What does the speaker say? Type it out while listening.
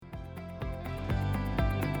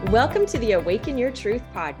Welcome to the Awaken Your Truth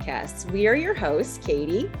podcast. We are your hosts,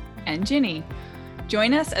 Katie and Ginny.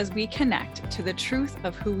 Join us as we connect to the truth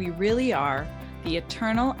of who we really are, the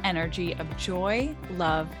eternal energy of joy,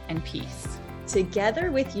 love, and peace.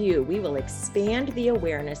 Together with you, we will expand the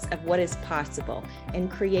awareness of what is possible and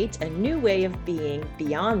create a new way of being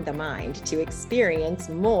beyond the mind to experience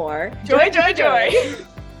more joy.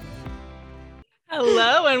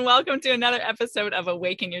 Hello, and welcome to another episode of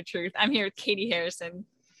Awaken Your Truth. I'm here with Katie Harrison.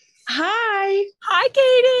 Hi,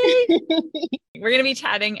 Katie. We're going to be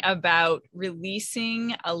chatting about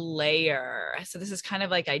releasing a layer. So this is kind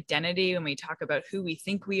of like identity when we talk about who we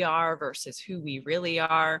think we are versus who we really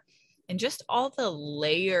are. And just all the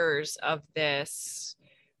layers of this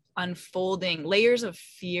unfolding, layers of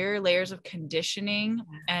fear, layers of conditioning,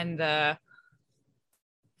 and the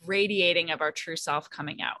radiating of our true self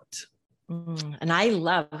coming out. And I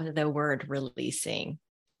love the word releasing.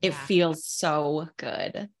 It feels so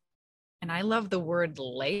good. And I love the word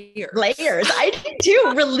layers. Layers. I do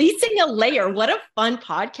too. Releasing a layer. What a fun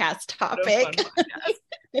podcast topic.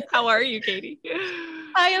 How are you, Katie?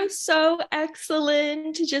 I am so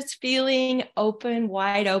excellent. Just feeling open,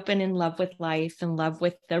 wide open, in love with life, in love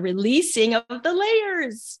with the releasing of the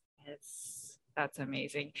layers. Yes, that's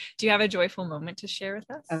amazing. Do you have a joyful moment to share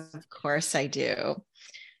with us? Of course I do.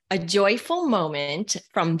 A joyful moment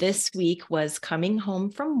from this week was coming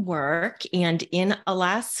home from work, and in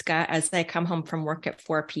Alaska, as I come home from work at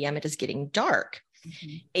 4 p.m., it is getting dark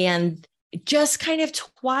and just kind of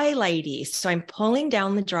twilighty. So I'm pulling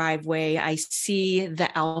down the driveway. I see the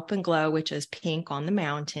alpenglow, which is pink on the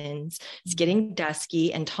mountains. It's getting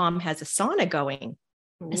dusky, and Tom has a sauna going.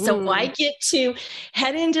 Ooh. So I get to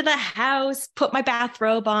head into the house, put my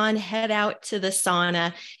bathrobe on, head out to the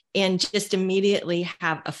sauna, and just immediately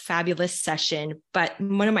have a fabulous session. But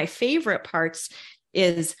one of my favorite parts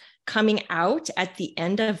is coming out at the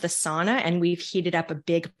end of the sauna, and we've heated up a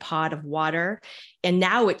big pot of water. And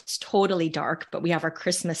now it's totally dark, but we have our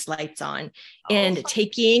Christmas lights on and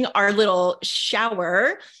taking our little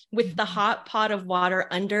shower with the hot pot of water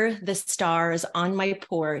under the stars on my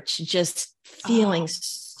porch, just feeling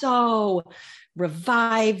so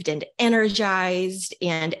revived and energized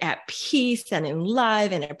and at peace and in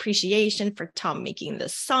love and appreciation for Tom making the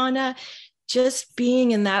sauna. Just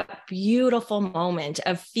being in that beautiful moment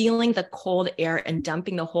of feeling the cold air and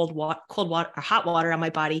dumping the cold water or hot water on my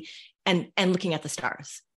body and looking at the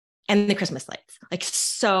stars and the Christmas lights, like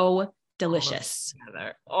so delicious.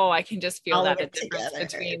 I can just feel that the difference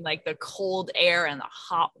between like the cold air and the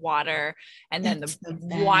hot water, and then the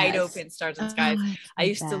wide open stars and skies. I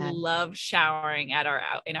used to love showering in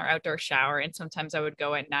our outdoor shower, and sometimes I would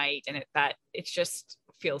go at night, and it just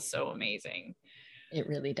feels so amazing. It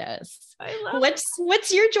really does. I love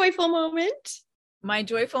What's your joyful moment? My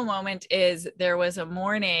joyful moment is there was a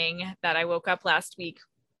morning that I woke up last week,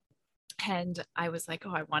 and I was like,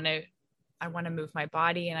 I want to move my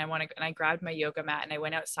body, and I grabbed my yoga mat and I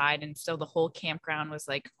went outside, and still the whole campground was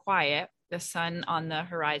like quiet. The sun on the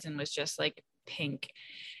horizon was just like pink,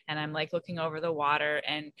 and I'm like looking over the water,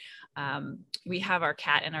 and we have our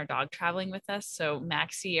cat and our dog traveling with us. So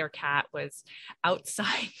Maxie, our cat, was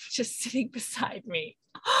outside just sitting beside me,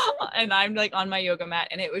 and I'm like on my yoga mat,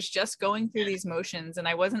 and it was just going through these motions, and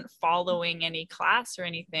I wasn't following any class or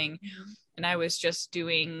anything, and I was just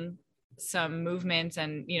doing some movements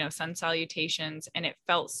and sun salutations, and it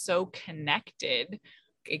felt so connected,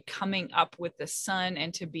 coming up with the sun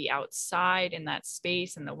and to be outside in that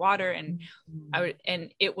space and the water. And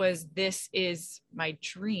this is my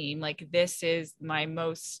dream. Like, this is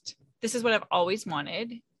what I've always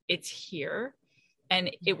wanted. It's here.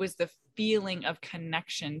 And it was the feeling of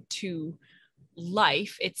connection to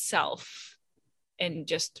life itself and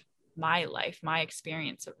just my life, my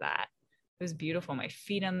experience of that. It was beautiful. My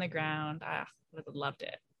feet on the ground. I loved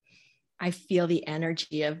it. I feel the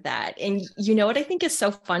energy of that. And you know what I think is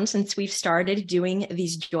so fun since we've started doing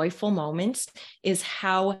these joyful moments is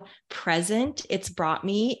how present it's brought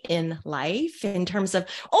me in life in terms of,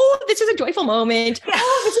 this is a joyful moment.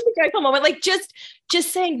 This is a joyful moment. Like just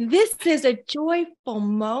saying this is a joyful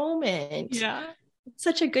moment. Yeah. It's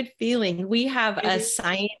such a good feeling. We have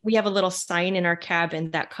a little sign in our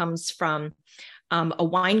cabin that comes from a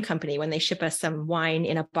wine company. When they ship us some wine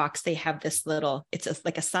in a box, they have this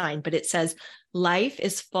like a sign, but it says, life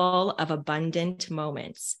is full of abundant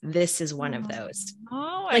moments. This is one of those.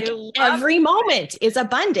 Like every moment is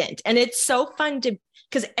abundant. And it's so fun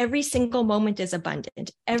because every single moment is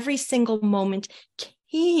abundant. Every single moment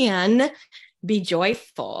can be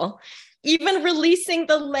joyful. Even releasing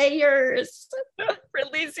the layers.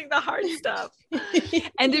 Releasing the hard stuff.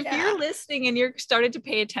 And if you're listening and you're started to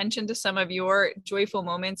pay attention to some of your joyful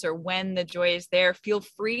moments or when the joy is there, feel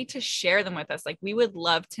free to share them with us. Like, we would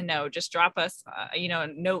love to know. Just drop us, a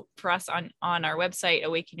note for us on our website,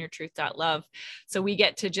 awakenyourtruth.love. So we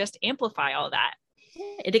get to just amplify all that.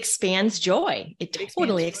 It expands joy. It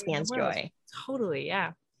totally expands joy. Totally.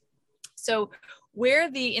 Yeah. So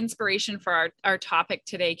where the inspiration for our topic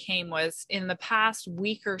today came was in the past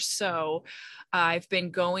week or so, I've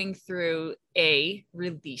been going through a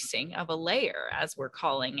releasing of a layer, as we're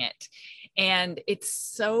calling it. And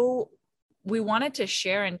we wanted to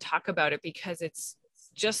share and talk about it because it's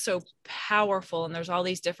just so powerful. And there's all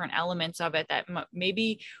these different elements of it that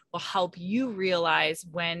maybe will help you realize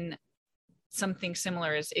when something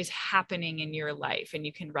similar is happening in your life, and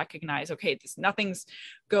you can recognize, okay, nothing's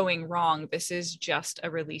going wrong. This is just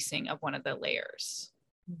a releasing of one of the layers.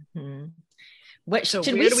 Mm-hmm.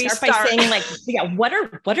 Should we start by saying, like,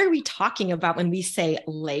 what are we talking about when we say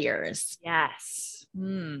layers? Yes.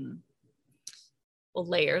 Well,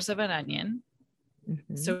 layers of an onion.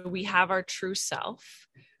 Mm-hmm. So we have our true self.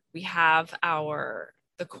 We have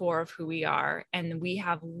the core of who we are, and we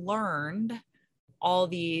have learned all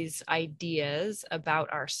these ideas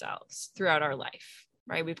about ourselves throughout our life,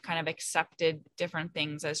 right? We've kind of accepted different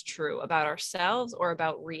things as true about ourselves or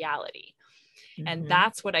about reality. Mm-hmm. And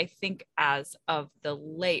that's what I think as of the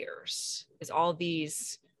layers, is all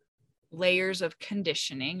these layers of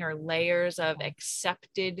conditioning or layers of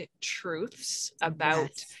accepted truths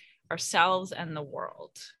about ourselves and the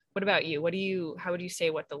world. What about you? How would you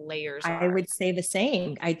say what the layers are? I would say the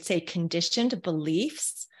same. I'd say conditioned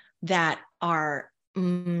beliefs that are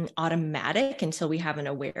automatic until we have an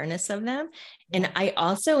awareness of them. And I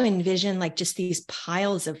also envision like just these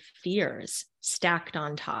piles of fears stacked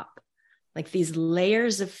on top, like these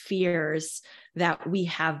layers of fears that we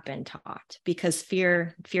have been taught, because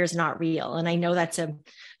fear is not real. And I know that's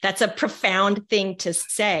a profound thing to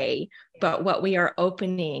say, but what we are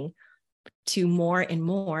opening to more and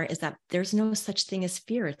more is that there's no such thing as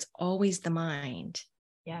fear. It's always the mind.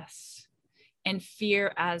 Yes. And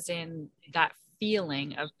fear as in that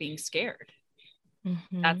feeling of being scared.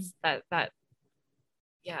 Mm-hmm. That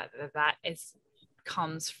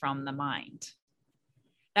comes from the mind.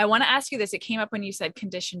 Now, I want to ask you this. It came up when you said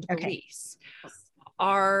conditioned beliefs.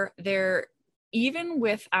 Are there, even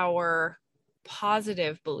with our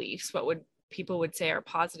positive beliefs, people would say are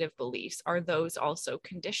positive beliefs, are those also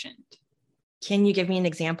conditioned? Can you give me an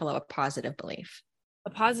example of a positive belief? A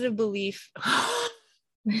positive belief.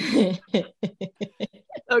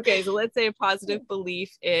 Okay, so let's say a positive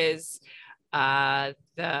belief is let's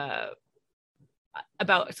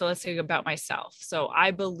say about myself. So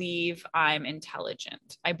I believe I'm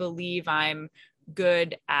intelligent. I believe I'm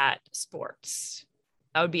good at sports.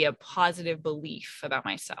 That would be a positive belief about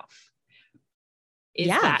myself.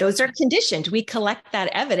 Those are conditioned. We collect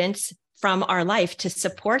that evidence from our life to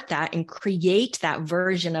support that and create that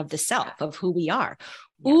version of the self, of who we are.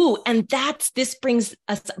 Yes. Ooh, and this brings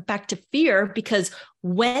us back to fear, because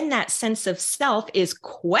when that sense of self is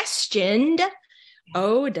questioned,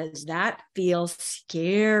 does that feel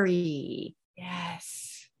scary?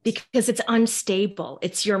 Yes. Because it's unstable.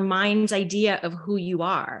 It's your mind's idea of who you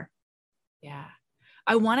are. Yeah.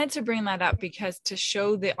 I wanted to bring that up because to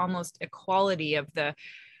show the almost equality of the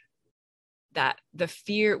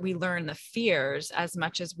fear, we learn the fears as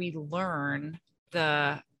much as we learn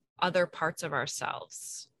the other parts of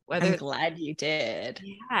ourselves. I'm glad you did.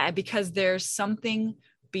 Yeah, because there's something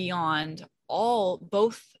beyond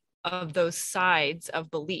both of those sides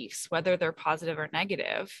of beliefs, whether they're positive or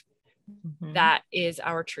negative, that is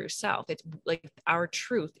our true self. It's like our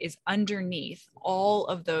truth is underneath all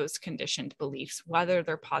of those conditioned beliefs, whether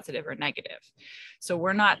they're positive or negative. So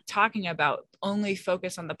we're not talking about only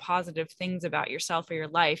focus on the positive things about yourself or your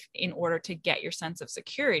life in order to get your sense of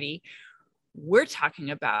security. We're talking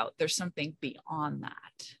about there's something beyond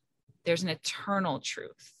that. There's an eternal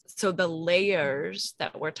truth. So the layers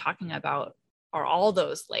that we're talking about are all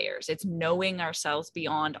those layers. It's knowing ourselves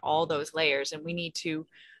beyond all those layers, and we need to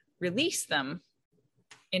release them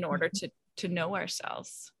in order to know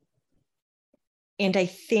ourselves. And I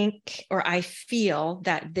think, or I feel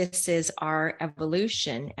that this is our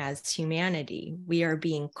evolution as humanity. We are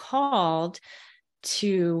being called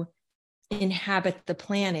to inhabit the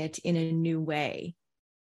planet in a new way,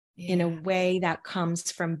 in a way that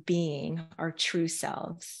comes from being our true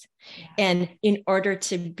selves. Yeah. And in order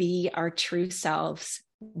to be our true selves,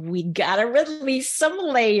 we got to release some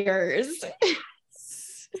layers.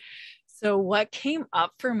 So what came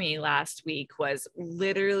up for me last week was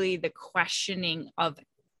literally the questioning of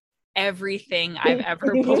everything I've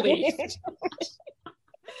ever believed.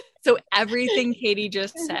 So everything Katie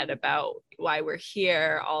just said about why we're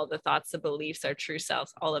here, all the thoughts, the beliefs, our true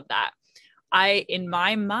selves, all of that, I, in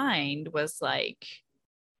my mind, was like,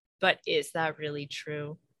 but is that really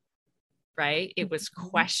true? Right? It was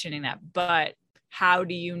questioning that, but how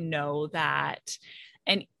do you know that?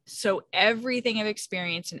 And so everything I've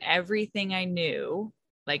experienced and everything I knew,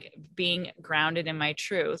 like being grounded in my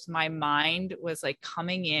truth, my mind was like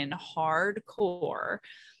coming in hardcore.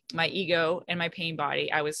 My ego and my pain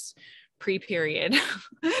body, I was pre-period.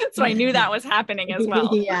 So I knew that was happening as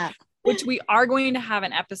well. Yeah. Which we are going to have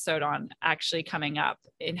an episode on actually coming up,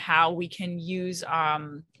 in how we can use,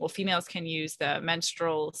 females can use the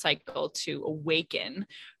menstrual cycle to awaken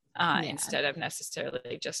instead of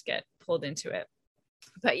necessarily just get pulled into it.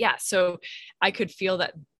 But yeah, so I could feel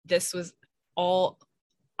that this was all,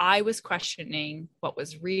 I was questioning what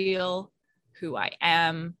was real, who I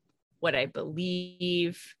am, what I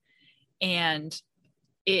believe. And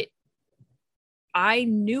I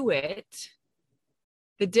knew it.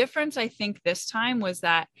 The difference, I think, this time was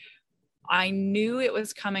that I knew it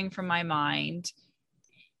was coming from my mind,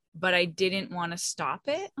 but I didn't want to stop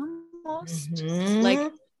it almost.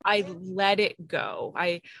 Like I let it go.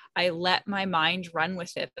 I let my mind run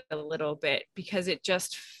with it a little bit, because it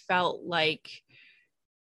just felt like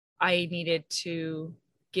I needed to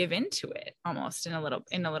give into it almost in a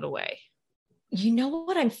little way. You know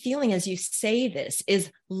what I'm feeling as you say this is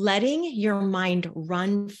letting your mind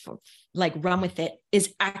run with it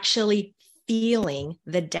is actually feeling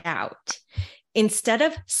the doubt. Instead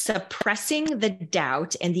of suppressing the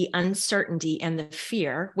doubt and the uncertainty and the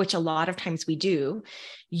fear, which a lot of times we do,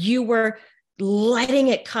 you were letting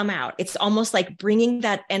it come out. It's almost like bringing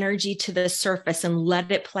that energy to the surface and let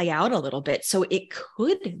it play out a little bit so it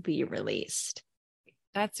could be released.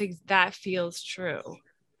 That feels true.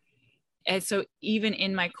 And so even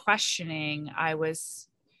in my questioning, I was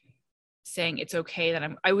saying it's okay that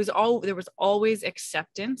there was always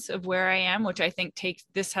acceptance of where I am, which I think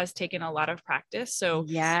has taken a lot of practice. So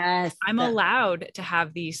yes, I'm allowed to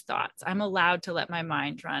have these thoughts. I'm allowed to let my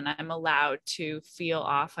mind run. I'm allowed to feel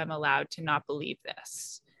off. I'm allowed to not believe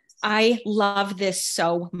this. I love this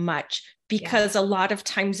so much, because a lot of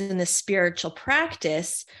times in the spiritual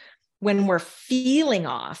practice, when we're feeling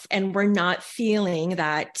off and we're not feeling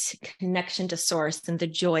that connection to source and the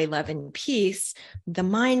joy, love, and peace, the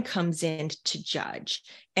mind comes in to judge.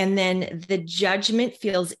 And then the judgment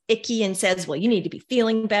feels icky and says, well, you need to be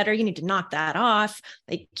feeling better. You need to knock that off.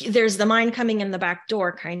 Like there's the mind coming in the back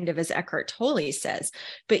door, kind of as Eckhart Tolle says,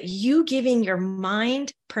 but you giving your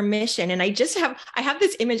mind permission. And I have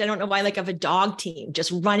this image, I don't know why, like of a dog team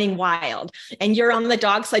just running wild, and you're on the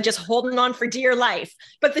dog sled, just holding on for dear life,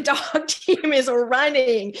 but the dog team is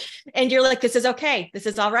running and you're like, this is okay. This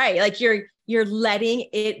is all right. Like you're letting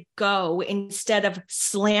it go instead of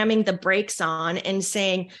slamming the brakes on and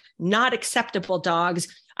saying, not acceptable, dogs.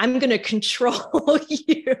 I'm going to control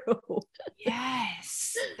you.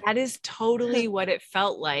 Yes, that is totally what it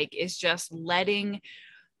felt like, is just letting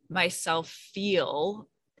myself feel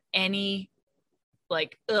any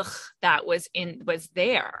like, that was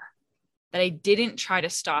there, that I didn't try to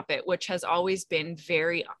stop it, which has always been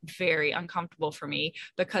very, very uncomfortable for me,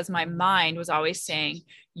 because my mind was always saying,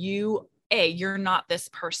 you're not this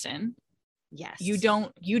person. Yes. You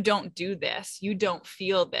don't do this. You don't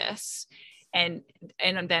feel this. And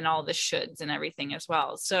then all the shoulds and everything as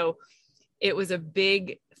well. So it was a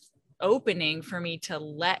big opening for me to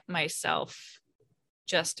let myself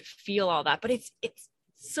just feel all that. But it's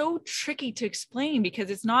so tricky to explain,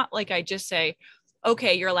 because it's not like I just say,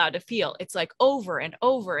 okay, you're allowed to feel. It's like over and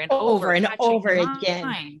over and over and over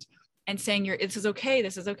again, and saying this is okay.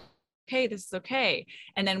 This is okay. This is okay.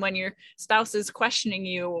 And then when your spouse is questioning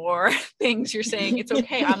you or things, you're saying, it's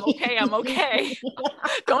okay. I'm okay. I'm okay.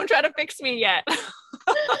 Don't try to fix me yet.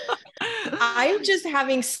 I'm just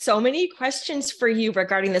having so many questions for you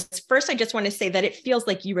regarding this. First, I just want to say that it feels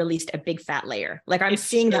like you released a big fat layer. Like I'm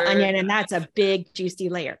seeing the onion, and that's a big juicy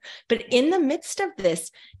layer. But in the midst of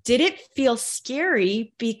this, did it feel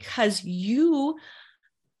scary because you,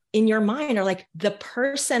 in your mind, are like, the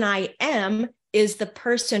person I am is the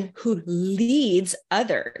person who leads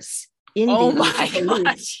others in my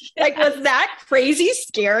gosh. Like, was that crazy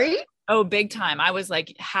scary? Oh, big time. I was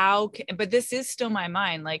like, but this is still my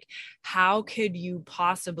mind. Like, how could you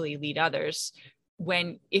possibly lead others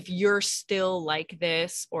if you're still like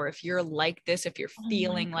this, or if you're like this, if you're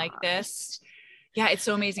feeling like this? Yeah, it's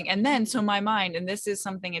so amazing. And then, so my mind, and this is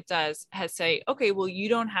something it does, has say, okay, well, you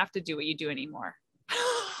don't have to do what you do anymore.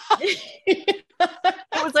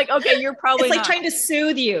 It was like, okay, you're probably it's like trying to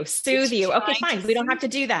soothe you. Okay, fine. We don't have to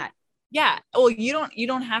do that. Yeah. Well, you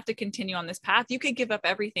don't have to continue on this path. You could give up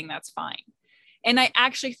everything. That's fine. And I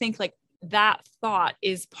actually think like that thought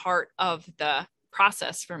is part of the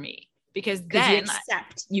process for me, because then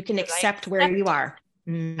you can accept where you are.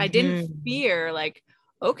 I didn't fear like,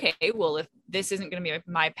 okay, well, if this isn't going to be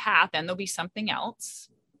my path, then there'll be something else.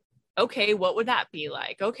 Okay. What would that be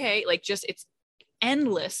like? Okay. Like just, it's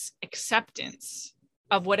endless acceptance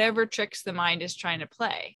of whatever tricks the mind is trying to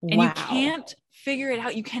play. And you can't figure it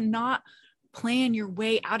out. You cannot plan your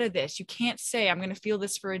way out of this. You can't say, I'm going to feel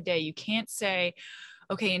this for a day. You can't say,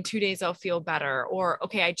 okay, in 2 days, I'll feel better. Or,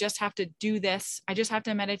 okay, I just have to do this. I just have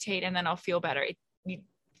to meditate and then I'll feel better.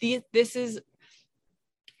 This is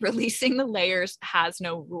releasing the layers, has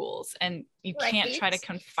no rules, and you can't try to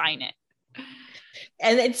confine it.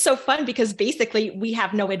 And it's so fun because basically we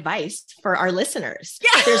have no advice for our listeners.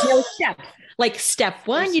 Yeah. There's no step. Like step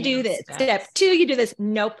one, you do this. Step two, you do this.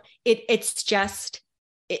 Nope. It's just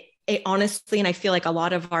it honestly, and I feel like a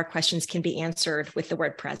lot of our questions can be answered with the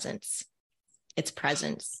word presence. It's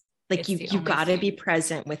presence. Like you got to be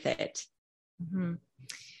present with it. Mm-hmm.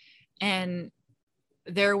 And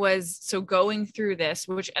there was, so going through this,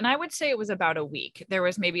 and I would say it was about a week. There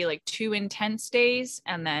was maybe like 2 intense days.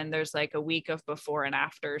 And then there's like a week of before and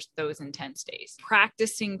after those intense days.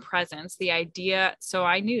 Practicing presence, the idea. So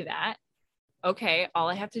I knew that, okay, all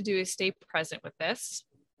I have to do is stay present with this.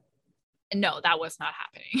 And no, that was not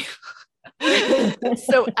happening.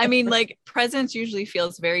 So, I mean, like presence usually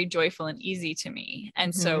feels very joyful and easy to me.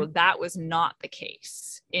 And so that was not the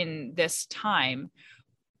case in this time.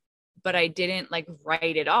 But I didn't like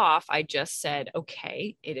write it off. I just said,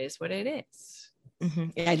 okay, it is what it is.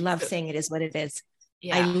 I love saying it is what it is.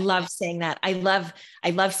 Yeah. I love saying that. I love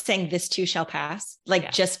saying this too shall pass.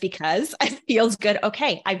 Like just because it feels good.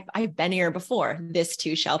 Okay. I've been here before. This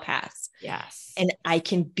too shall pass. Yes. And I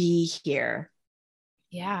can be here.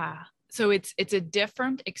 Yeah. So it's a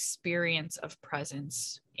different experience of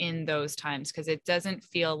presence in those times, because it doesn't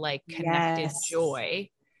feel like connected joy,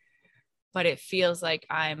 but it feels like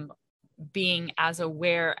I'm being as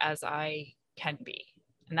aware as I can be.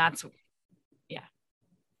 And that's,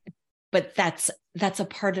 but that's a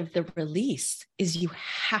part of the release, is you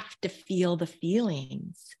have to feel the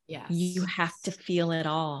feelings. Yes. You have to feel it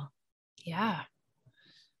all. Yeah.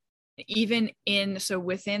 Even so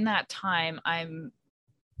within that time,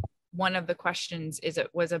 one of the questions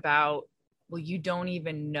was about, well, you don't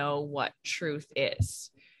even know what truth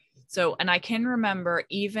is. So, and I can remember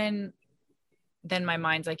even then my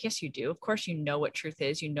mind's like, yes, you do. Of course, you know what truth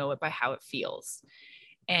is. You know it by how it feels.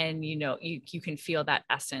 And, you know, you can feel that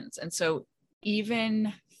essence. And so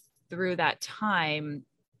even through that time,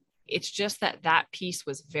 it's just that piece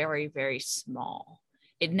was very, very small.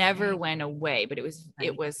 It never went away, but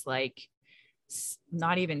it was like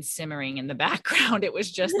not even simmering in the background. It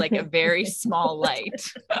was just like a very small light,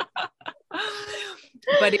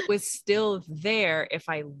 but it was still there if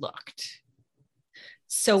I looked.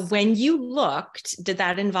 So when you looked, did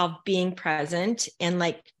that involve being present and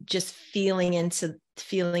like just feeling into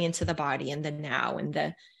the body and the now and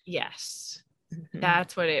the yes.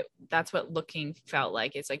 That's what looking felt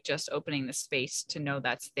like. It's like just opening the space to know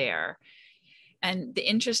that's there. And the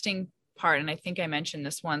interesting part, and I think I mentioned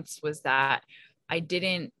this once, was that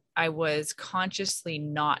I was consciously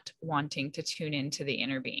not wanting to tune into the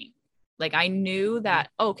inner being. Like I knew that,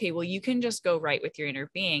 okay, well, you can just go right with your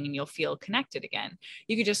inner being and you'll feel connected again.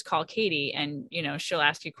 You could just call Katie and, you know, she'll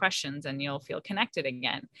ask you questions and you'll feel connected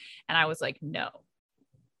again. And I was like, no,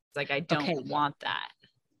 it's like, I don't want that.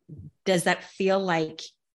 Does that feel like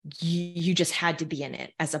you just had to be in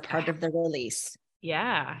it as a part of the release?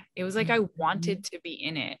 Yeah. It was like, I wanted to be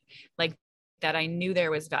in it. Like that I knew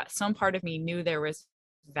there was that some part of me knew there was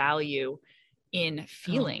value in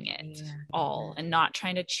feeling it all and not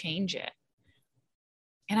trying to change it.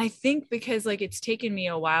 And I think because like it's taken me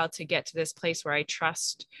a while to get to this place where I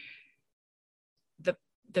trust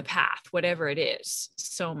the path, whatever it is,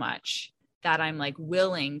 so much that I'm like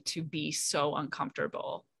willing to be so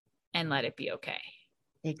uncomfortable and let it be okay.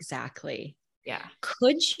 Exactly. Yeah.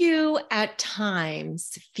 Could you at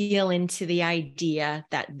times feel into the idea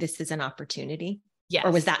that this is an opportunity? Yes.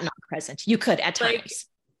 Or was that not present? You could at times.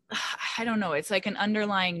 I don't know. It's like an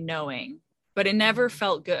underlying knowing, but it never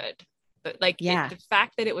felt good. But like the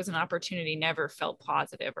fact that it was an opportunity never felt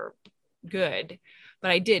positive or good,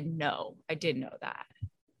 but I did know that.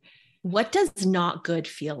 What does not good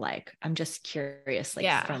feel like? I'm just curious,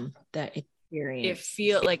 like from the experience. It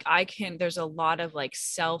feel like there's a lot of like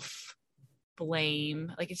self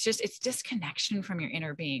blame. Like it's disconnection from your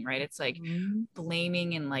inner being, right? It's like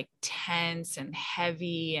blaming and like tense and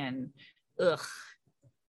heavy and ugh.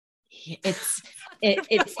 It's,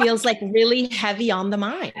 it feels like really heavy on the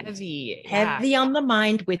mind, heavy on the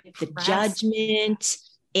mind with the judgment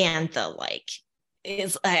and the like,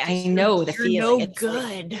 is I know the feeling. No it's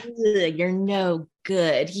good. Like, you're no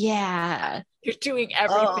good. Yeah. You're doing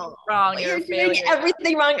everything wrong. You're doing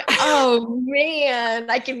everything wrong. Oh man,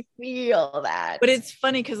 I can feel that. But it's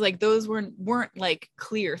funny because like those weren't like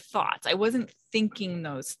clear thoughts. I wasn't thinking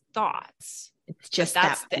those thoughts. It's just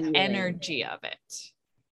that's that the energy of it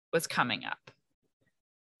was coming up.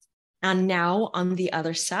 And now on the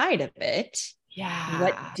other side of it,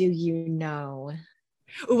 what do you know?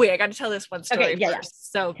 Oh, wait, I got to tell this one story first. Yeah.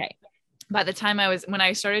 So by the time when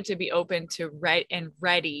I started to be open to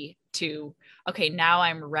ready to, okay, now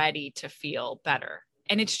I'm ready to feel better.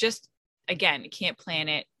 And it's just, again, you can't plan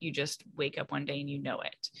it. You just wake up one day and you know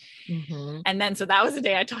it. Mm-hmm. And then, so that was the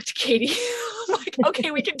day I talked to Katie. I'm like,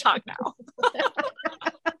 okay, we can talk now.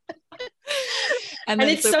 And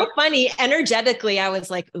it's so funny. Energetically, I was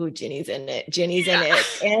like, ooh, Ginny's in it. Ginny's in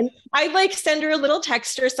it. And I like send her a little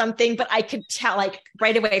text or something, but I could tell like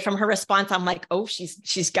right away from her response, I'm like, oh,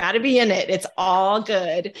 she's got to be in it. It's all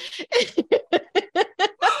good.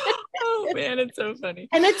 Oh man, it's so funny.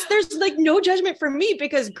 And there's like no judgment for me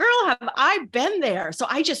because girl, have I been there. So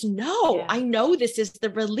I just know, I know this is the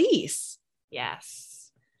release.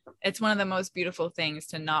 Yes. It's one of the most beautiful things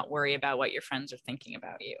to not worry about what your friends are thinking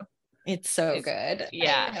about you. It's good.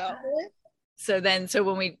 Yeah. So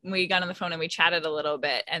when we got on the phone and we chatted a little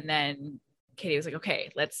bit, and then Katie was like, okay,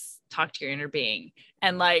 let's talk to your inner being.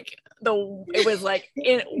 And like it was like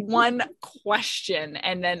in one question,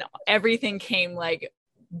 and then everything came like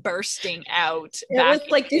bursting out. It was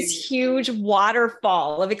like this huge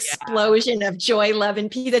waterfall of explosion of joy, love, and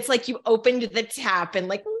peace. It's like you opened the tap and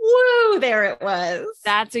like, woo, there it was.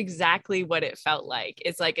 That's exactly what it felt like.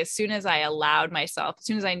 It's like as soon as I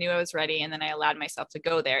knew I was ready, and then I allowed myself to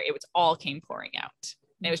go there, it was all came pouring out.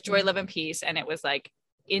 And it was joy, love, and peace. And it was like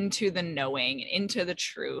into the knowing and into the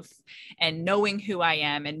truth and knowing who I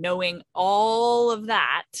am, and knowing all of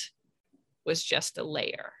that was just a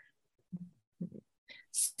layer.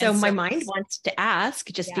 So my mind wants to ask,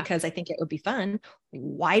 just because I think it would be fun,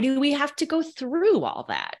 why do we have to go through all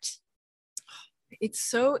that? It's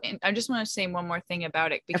so, I just want to say one more thing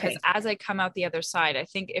about it, because as I come out the other side, I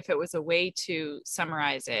think if it was a way to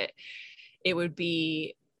summarize it, it would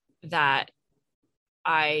be that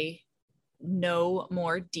I know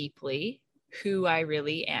more deeply who I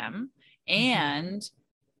really am, and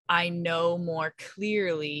I know more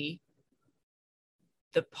clearly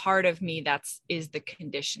the part of me is the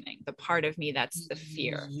conditioning, the part of me that's the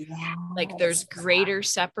fear. Like there's greater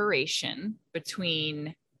separation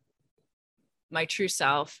between my true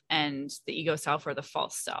self and the ego self, or the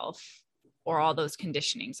false self, or all those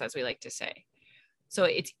conditionings, as we like to say. So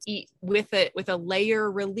it's with a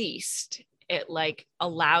layer released, it like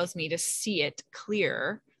allows me to see it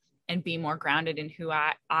clear and be more grounded in who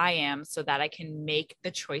I am, so that I can make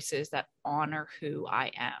the choices that honor who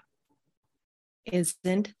I am.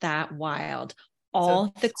 Isn't that wild?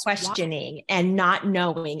 All the questioning and not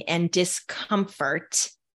knowing and discomfort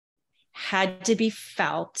had to be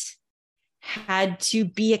felt, had to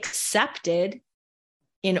be accepted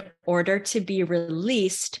in order to be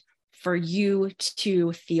released, for you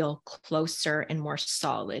to feel closer and more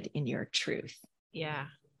solid in your truth. Yeah.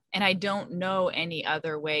 And I don't know any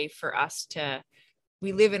other way for us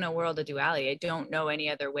we live in a world of duality. I don't know any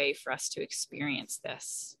other way for us to experience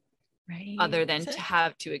this. Right. Other than to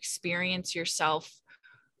have to experience yourself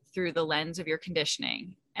through the lens of your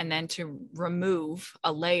conditioning, and then to remove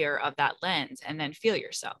a layer of that lens and then feel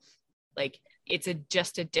yourself. Like it's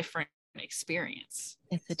just a different experience.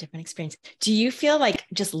 It's a different experience. Do you feel like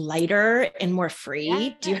just lighter and more free?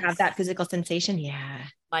 Yes. Do you have that physical sensation? Yeah.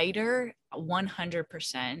 Lighter,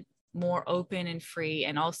 100%, more open and free.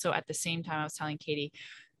 And also at the same time, I was telling Katie,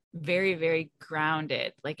 very, very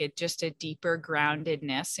grounded, like just a deeper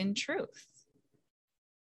groundedness in truth.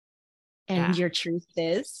 And your truth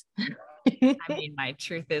is? I mean, my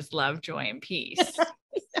truth is love, joy, and peace.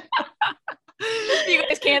 You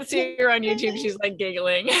guys can't see her on YouTube. She's like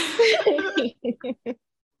giggling.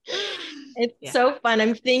 It's so fun.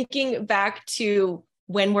 I'm thinking back to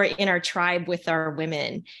when we're in our tribe with our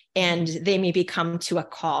women, and they maybe come to a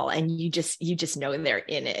call, and you just know they're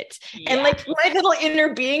in it. Yeah. And like my little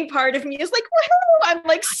inner being part of me is like, woohoo! I'm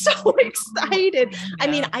like so excited. Yeah. I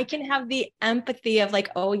mean, I can have the empathy of like,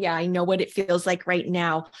 oh yeah, I know what it feels like right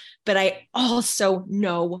now, but I also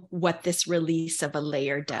know what this release of a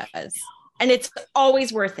layer does. And it's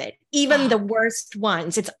always worth it. Even the worst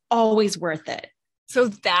ones, it's always worth it. So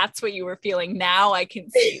that's what you were feeling. Now I can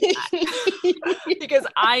see that because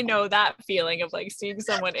I know that feeling of like seeing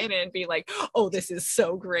someone in it and be like, oh, this is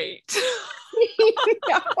so great.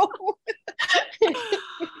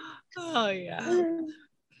 Oh yeah.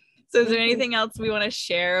 So is there anything else we want to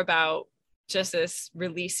share about just this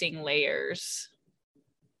releasing layers?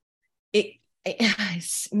 It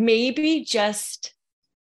maybe just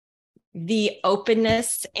the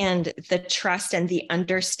openness and the trust and the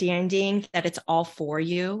understanding that it's all for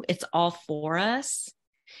you. It's all for us.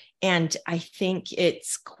 And I think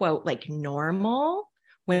it's, quote, like normal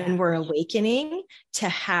when we're awakening to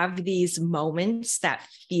have these moments that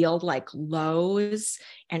feel like lows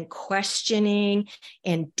and questioning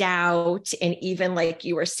and doubt. And even like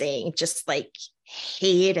you were saying, just like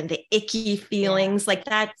hate and the icky feelings like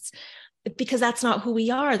that's because that's not who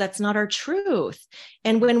we are. That's not our truth.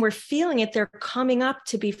 And when we're feeling it, they're coming up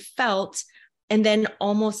to be felt and then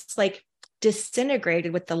almost like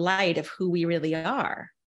disintegrated with the light of who we really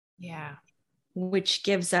are. Yeah. Which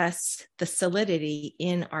gives us the solidity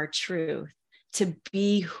in our truth to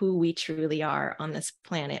be who we truly are on this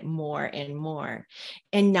planet more and more,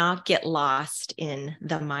 and not get lost in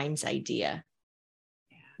the mind's idea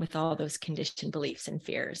with all those conditioned beliefs and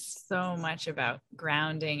fears. So much about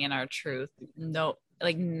grounding in our truth. No,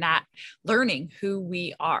 like not learning who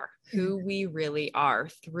we are, who we really are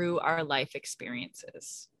through our life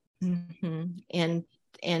experiences. Mm-hmm.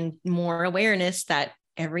 And more awareness that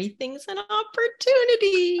everything's an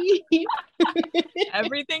opportunity.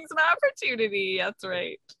 Everything's an opportunity. That's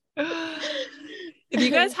right. If you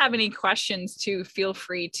guys have any questions too, feel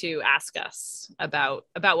free to ask us about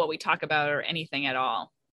what we talk about or anything at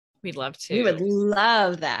all. We'd love to. We would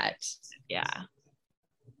love that. Yeah.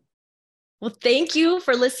 Well, thank you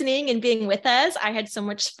for listening and being with us. I had so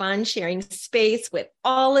much fun sharing space with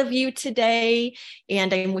all of you today.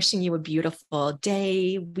 And I'm wishing you a beautiful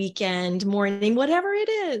day, weekend, morning, whatever it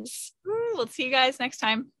is. We'll see you guys next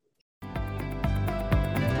time.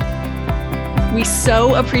 We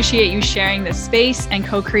so appreciate you sharing this space and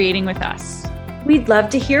co-creating with us. We'd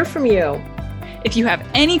love to hear from you. If you have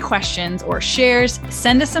any questions or shares,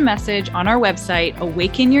 send us a message on our website,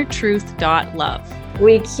 awakenyourtruth.love.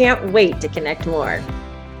 We can't wait to connect more.